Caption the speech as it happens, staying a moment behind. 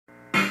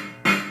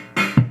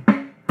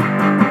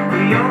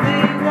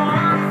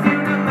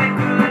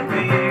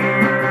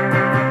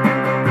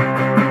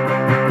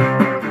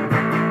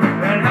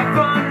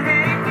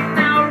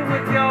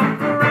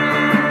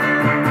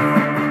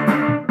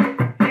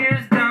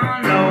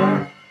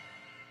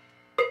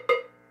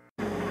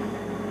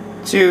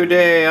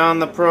Today on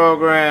the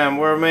program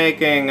we're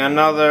making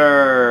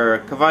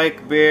another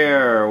Kveik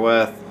beer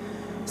with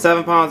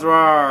 7 pounds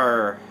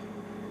raw,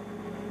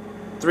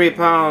 3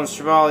 pounds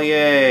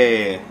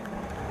Chevalier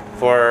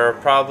for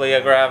probably a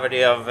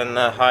gravity of in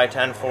the high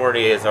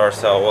 1040s or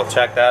so. We'll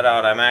check that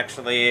out. I'm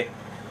actually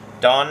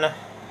done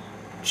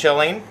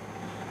chilling.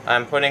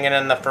 I'm putting it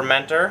in the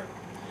fermenter.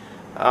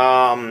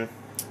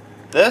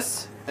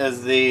 This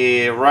is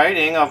the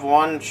writing of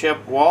one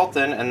Chip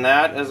Walton, and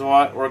that is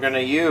what we're going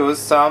to use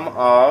some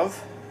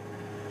of.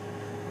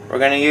 We're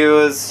going to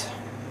use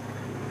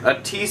a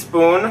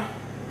teaspoon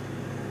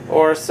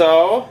or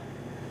so.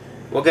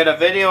 We'll get a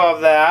video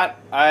of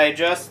that. I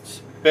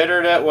just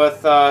bittered it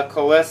with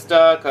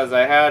Callista because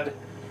I had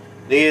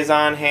these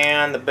on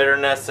hand. The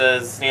bitterness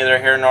is neither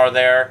here nor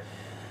there.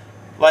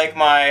 Like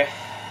my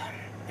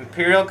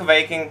Imperial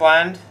Kveiking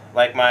blend,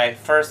 like my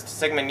first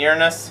Sigmund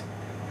Uranus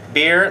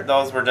beer,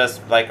 those were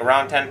just like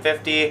around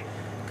 1050,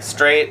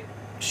 straight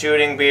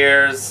shooting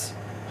beers.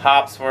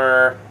 Hops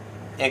were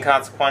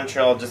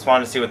inconsequential, just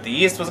wanted to see what the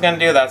yeast was going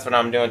to do. That's what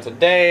I'm doing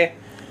today.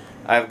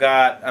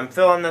 I'm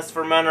filling this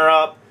fermenter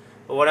up,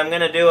 but what I'm going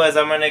to do is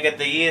I'm going to get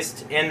the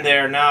yeast in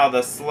there now,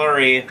 the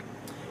slurry,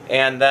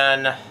 and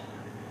then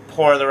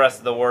pour the rest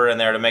of the wort in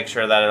there to make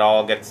sure that it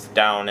all gets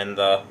down in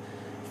the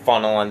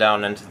funnel and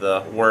down into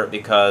the wort,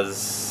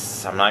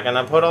 because I'm not going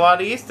to put a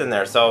lot of yeast in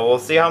there. So we'll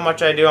see how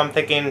much I do. I'm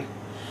thinking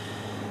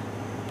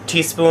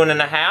teaspoon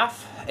and a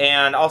half,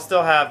 and I'll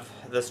still have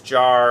this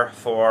jar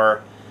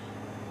for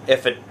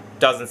if it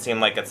doesn't seem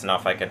like it's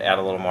enough, I could add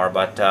a little more.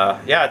 But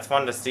yeah, it's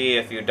fun to see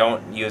if you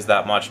don't use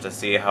that much to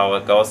see how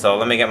it goes. So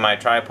let me get my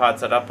tripod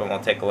set up and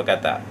we'll take a look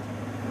at that.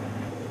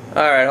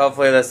 Alright,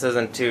 hopefully this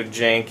isn't too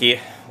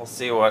janky. We'll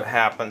see what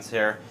happens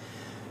here.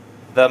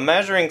 The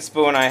measuring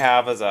spoon I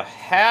have is a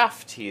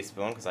half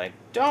teaspoon because I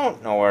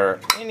don't know where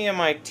any of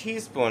my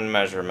teaspoon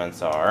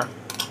measurements are.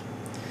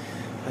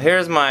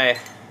 Here's my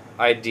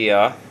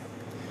idea.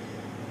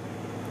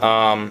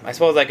 I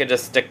suppose I could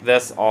just stick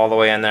this all the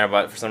way in there,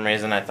 but for some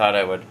reason I thought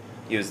I would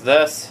use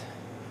this.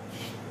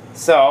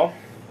 So,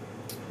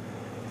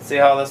 let's see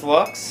how this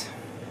looks.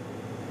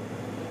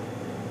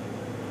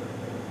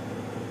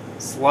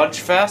 Sludge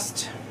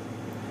fest.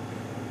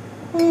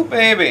 Ooh,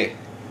 baby.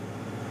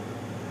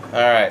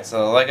 Alright,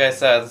 so like I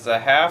said, it's a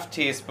half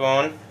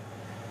teaspoon.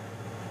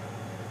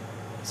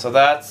 So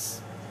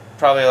that's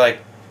probably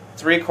like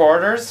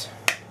 3/4.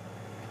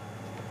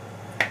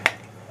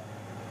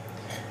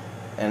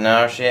 And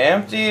now she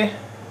empty,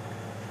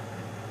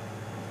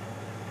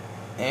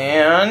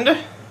 and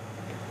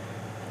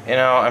you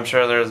know, I'm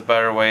sure there's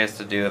better ways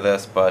to do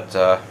this, but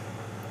so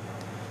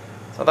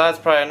that's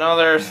probably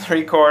another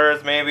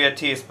 3/4, maybe a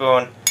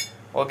teaspoon.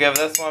 We'll give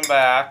this one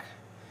back.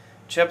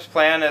 Chip's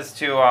plan is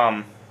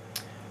to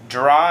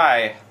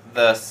dry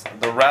the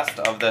rest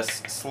of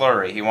this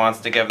slurry. He wants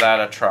to give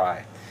that a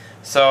try.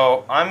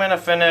 So I'm gonna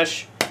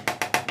finish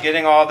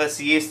getting all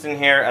this yeast in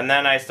here, and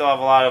then I still have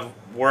a lot of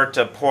wort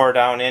to pour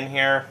down in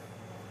here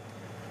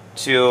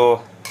to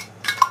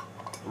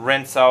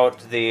rinse out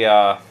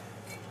the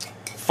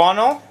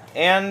funnel,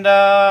 and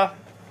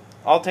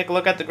I'll take a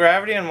look at the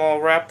gravity and we'll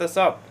wrap this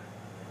up.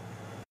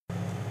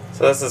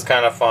 So this is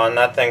kind of fun.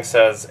 That thing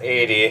says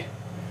 80,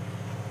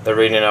 the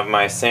reading of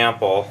my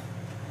sample,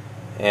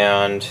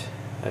 and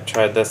I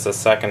tried this a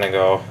second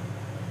ago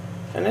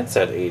and it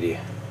said 80.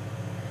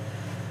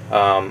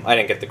 I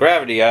didn't get the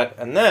gravity yet,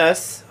 and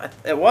this,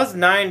 it was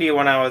 90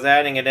 when I was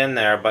adding it in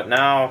there, but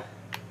now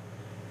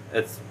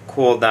it's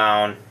cooled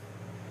down,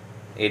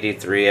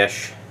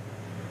 83-ish.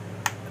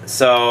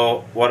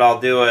 So what I'll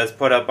do is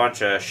put a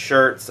bunch of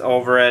shirts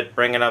over it,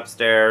 bring it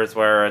upstairs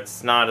where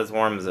it's not as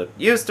warm as it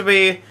used to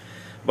be,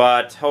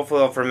 but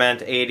hopefully it'll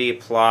ferment 80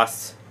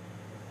 plus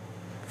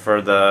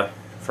for the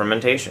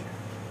fermentation.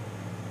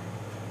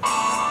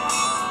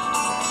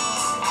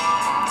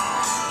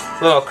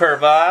 Little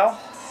Kveik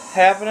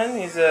happening.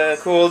 He's a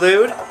cool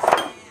dude.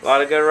 A lot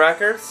of good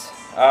records.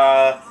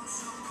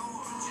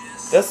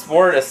 This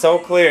wort is so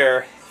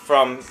clear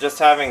from just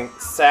having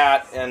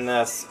sat in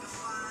this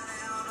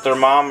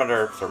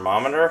hydrometer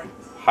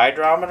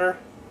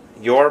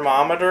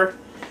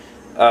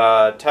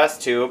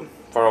test tube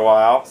for a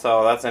while,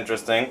 so that's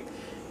interesting.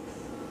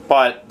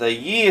 But the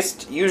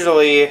yeast,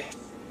 usually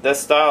this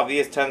style of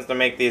yeast tends to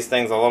make these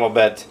things a little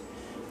bit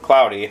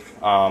cloudy.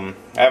 I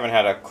haven't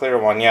had a clear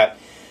one yet.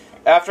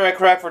 After I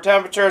correct for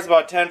temperature, it's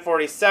about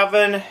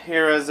 1047.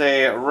 Here is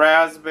a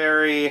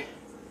raspberry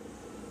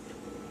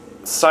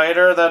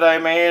cider that I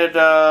made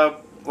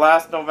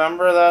last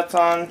November that's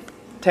on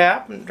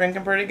tap and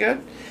drinking pretty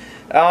good.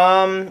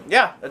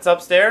 Yeah, it's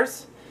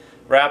upstairs,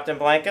 wrapped in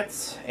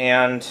blankets,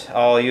 and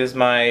I'll use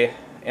my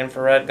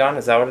infrared gun,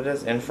 is that what it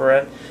is?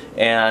 Infrared,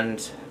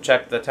 and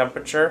check the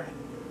temperature.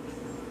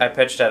 I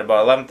pitched at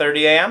about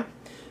 11:30 a.m.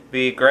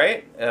 Be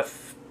great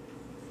if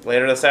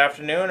later this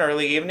afternoon,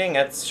 early evening,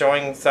 it's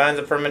showing signs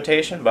of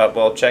fermentation, but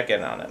we'll check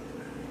in on it.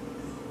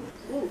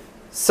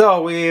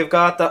 So we've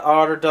got the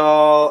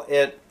Otterdal.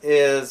 It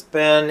has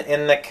been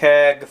in the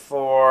keg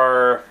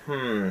for,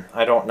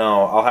 I don't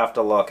know. I'll have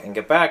to look and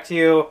get back to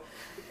you.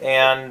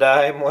 and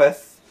I'm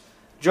with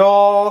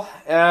Joel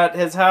at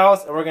his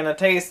house, and we're gonna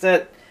taste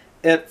it.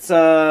 It's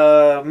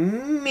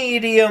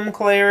medium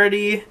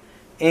clarity,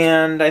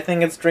 and I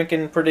think it's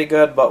drinking pretty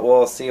good, but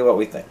we'll see what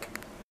we think.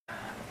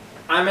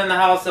 I'm in the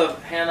house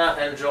of Hannah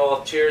and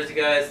Joel. Cheers, you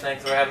guys.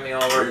 Thanks for having me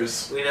over.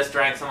 Cheers. We just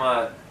drank some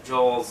of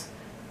Joel's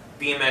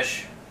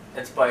Beamish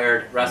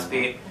inspired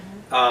recipe.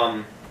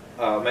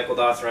 Michael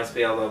Dawson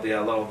recipe. There'll be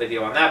a little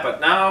video on that.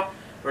 But now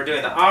we're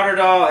doing the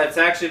Otterdal. It's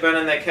actually been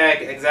in the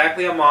keg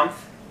exactly a month.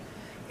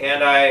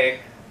 And I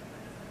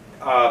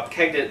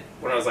kegged it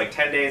when I was like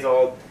 10 days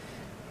old.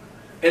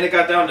 And it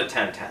got down to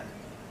 1010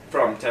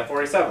 from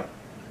 1047.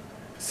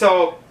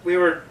 So we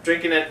were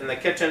drinking it in the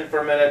kitchen for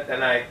a minute,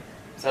 and I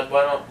said,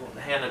 "Why don't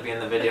Hannah be in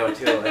the video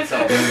too?" And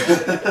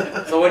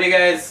so what do you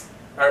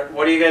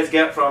guys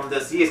get from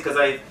this yeast? Because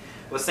I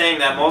was saying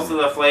that most of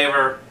the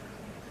flavor,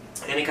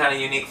 any kind of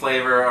unique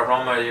flavor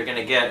aroma you're going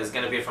to get is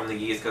going to be from the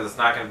yeast, because it's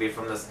not going to be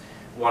from this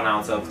 1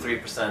 ounce of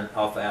 3%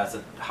 alpha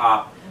acid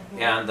hop,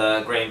 and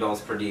the grain bill is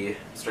pretty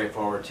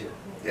straightforward too.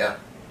 Yeah.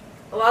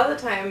 A lot of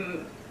the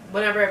time,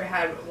 whenever I've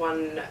had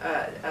one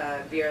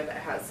beer that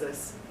has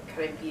this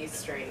kind of yeast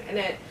strain in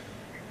it,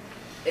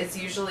 it's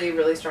usually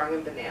really strong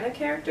in banana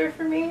character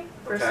for me,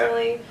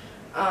 personally.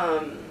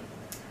 Okay.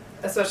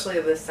 Especially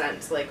the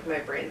scent, like my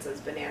brain says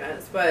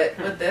bananas. But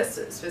with this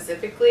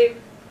specifically,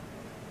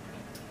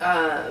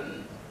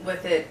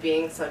 with it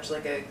being such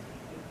like a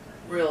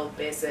real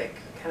basic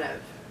kind of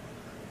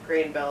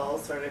grain bill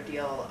sort of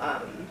deal,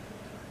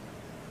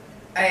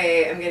 I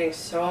am getting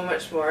so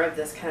much more of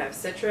this kind of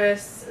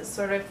citrus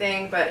sort of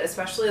thing, but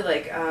especially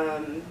like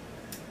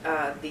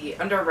the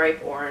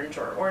underripe orange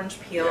or orange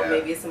peel,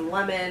 maybe some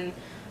lemon,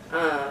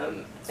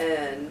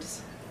 and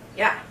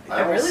yeah,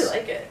 I really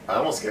like it. I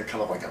almost get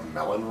kind of like a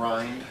melon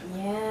rind.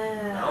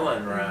 Yeah.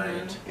 Melon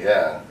rind.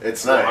 Yeah,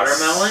 it's nice.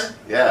 Watermelon?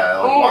 Yeah,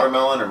 like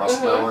watermelon or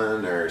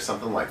muskmelon or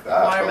something like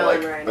that.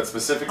 Watermelon rind. But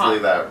specifically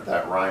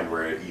that rind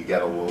where you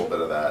get a little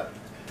bit of that.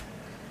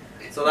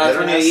 So that's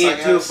when you eat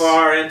too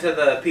far into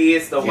the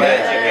piece, the wedge,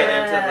 you get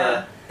into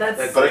the but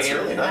it's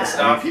really nice.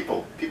 Yeah. I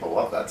mean, people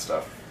love that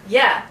stuff.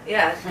 Yeah,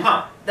 yeah.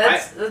 Huh.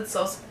 That's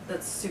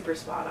super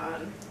spot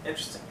on.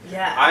 Interesting.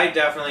 Yeah. I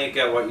definitely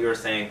get what you were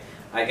saying.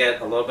 I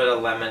get a little bit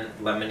of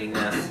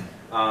lemoniness.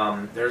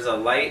 There's a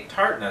light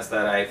tartness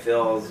that I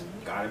feel is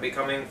gotta be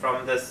coming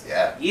from this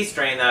yeast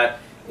strain that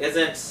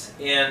isn't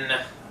in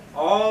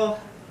all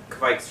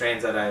Kveik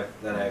strains that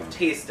I've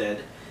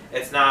tasted.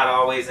 It's not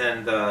always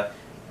in the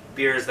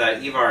beers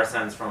that Ivar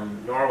sends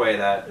from Norway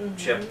that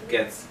Chip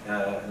gets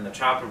in the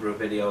Chop and Brew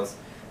videos,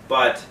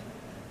 but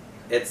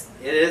it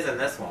is in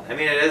this one. I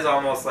mean, it is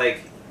almost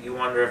like you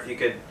wonder if you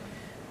could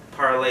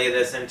parlay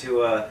this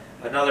into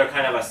another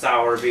kind of a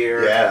sour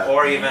beer,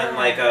 or even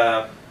like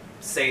a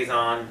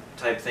saison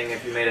type thing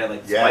if you made it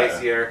like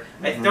spicier.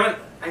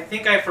 I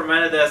think I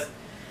fermented this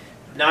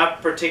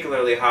not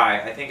particularly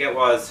high. I think it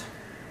was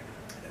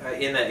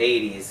in the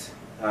 80s.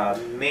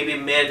 Maybe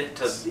mid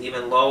to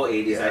even low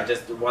 80s. I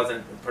just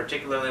wasn't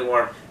particularly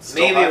warm.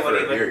 Still maybe it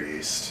would even beer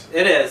yeast.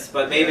 It is,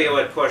 but maybe it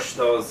would push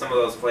some of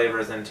those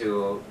flavors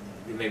into,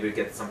 maybe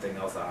get something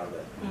else out of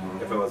it.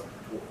 If it was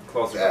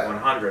closer to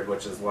 100,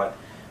 which is what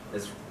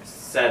is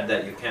said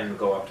that you can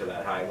go up to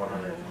that high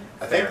 100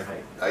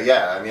 Fahrenheit.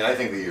 I mean, I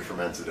think that you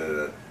fermented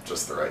it at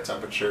just the right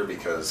temperature,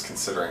 because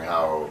considering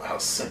how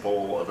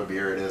simple of a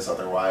beer it is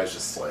otherwise,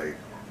 just like.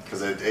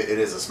 Because it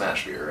is a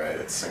smash beer, right?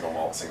 It's single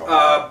malt.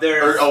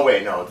 There's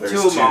there's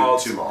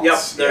two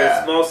malts. Yep,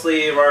 there's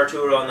mostly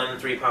Arturo and then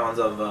 3 pounds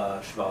of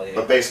Chevalier.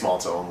 But base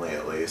malts only,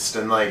 at least.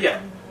 And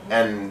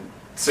and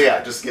so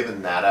just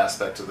given that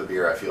aspect of the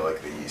beer, I feel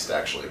like the yeast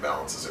actually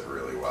balances it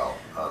really well.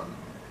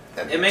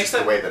 And it makes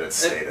the way that it's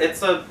stated.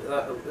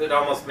 It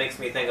almost makes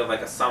me think of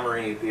like a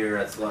summery beer.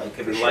 It's like, it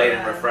could be light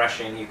and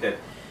refreshing. You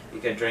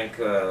could drink.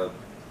 I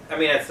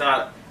mean, it's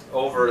not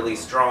overly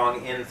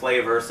strong in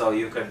flavor, so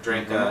you could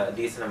drink a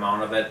decent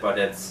amount of it, but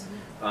it's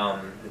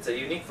a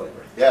unique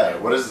flavor. Yeah,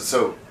 what is it?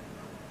 So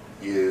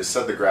you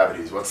said the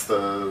gravities. What's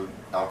the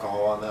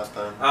alcohol on that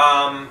then?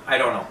 I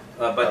don't know,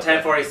 but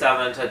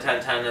 1047 to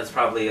 1010 is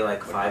probably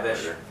like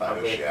 5-ish.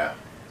 5-ish, yeah.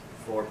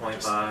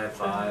 4.5,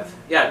 5.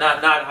 Yeah,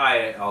 not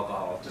high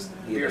alcohol, just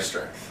beer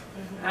strength.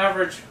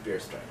 Average beer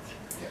strength.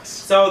 Yes.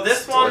 So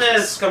this one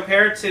is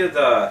compared to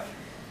the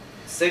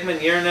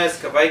Sigmund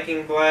Yearness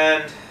Kveik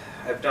blend.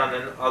 I've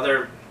done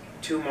other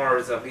 2 more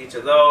of each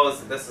of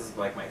those. This is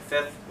like my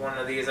 5th one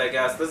of these, I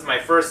guess. This is my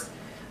first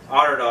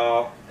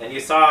Otterdal, and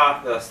you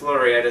saw the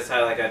slurry. I just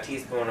had like a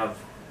teaspoon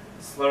of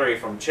slurry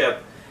from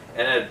Chip,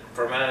 and it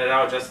fermented it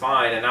out just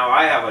fine. And now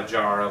I have a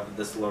jar of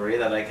the slurry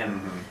that I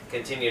can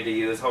continue to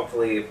use.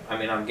 Hopefully, I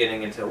mean, I'm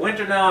getting into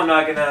winter now. I'm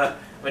gonna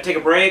take a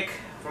break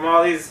from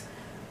all these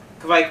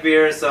Kveik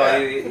beers, so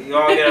you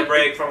all get a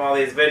break from all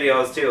these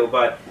videos too.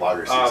 But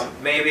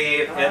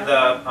maybe in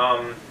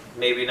the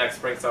maybe next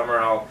spring, summer,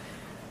 I'll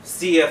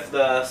see if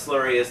the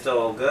slurry is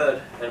still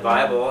good and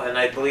viable, and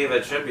I believe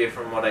it should be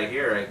from what I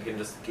hear. I can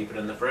just keep it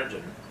in the fridge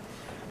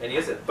and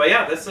use it. But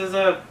yeah, this is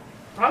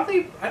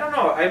probably, I don't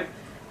know,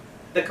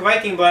 the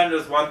Kveik blend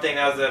was one thing.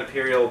 That was an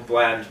Imperial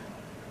blend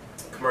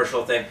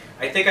commercial thing.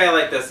 I think I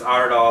like this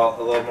Otterdal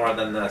a little more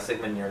than the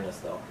Sigmund Uranus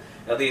though.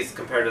 At least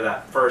compared to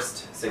that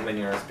first Sigmund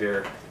Uranus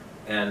beer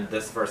and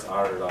this first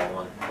Otterdal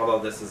one. Although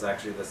this is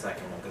actually the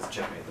second one because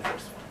Chip made the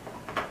first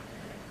one.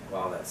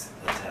 Wow, that's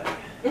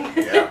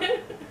heavy. Yeah.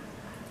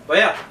 But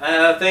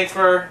yeah, thanks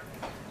for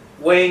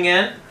weighing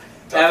in,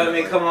 having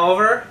me come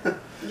over.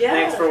 Yeah.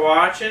 Thanks for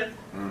watching.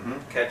 Mm-hmm.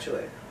 Catch you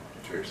later.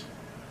 Cheers.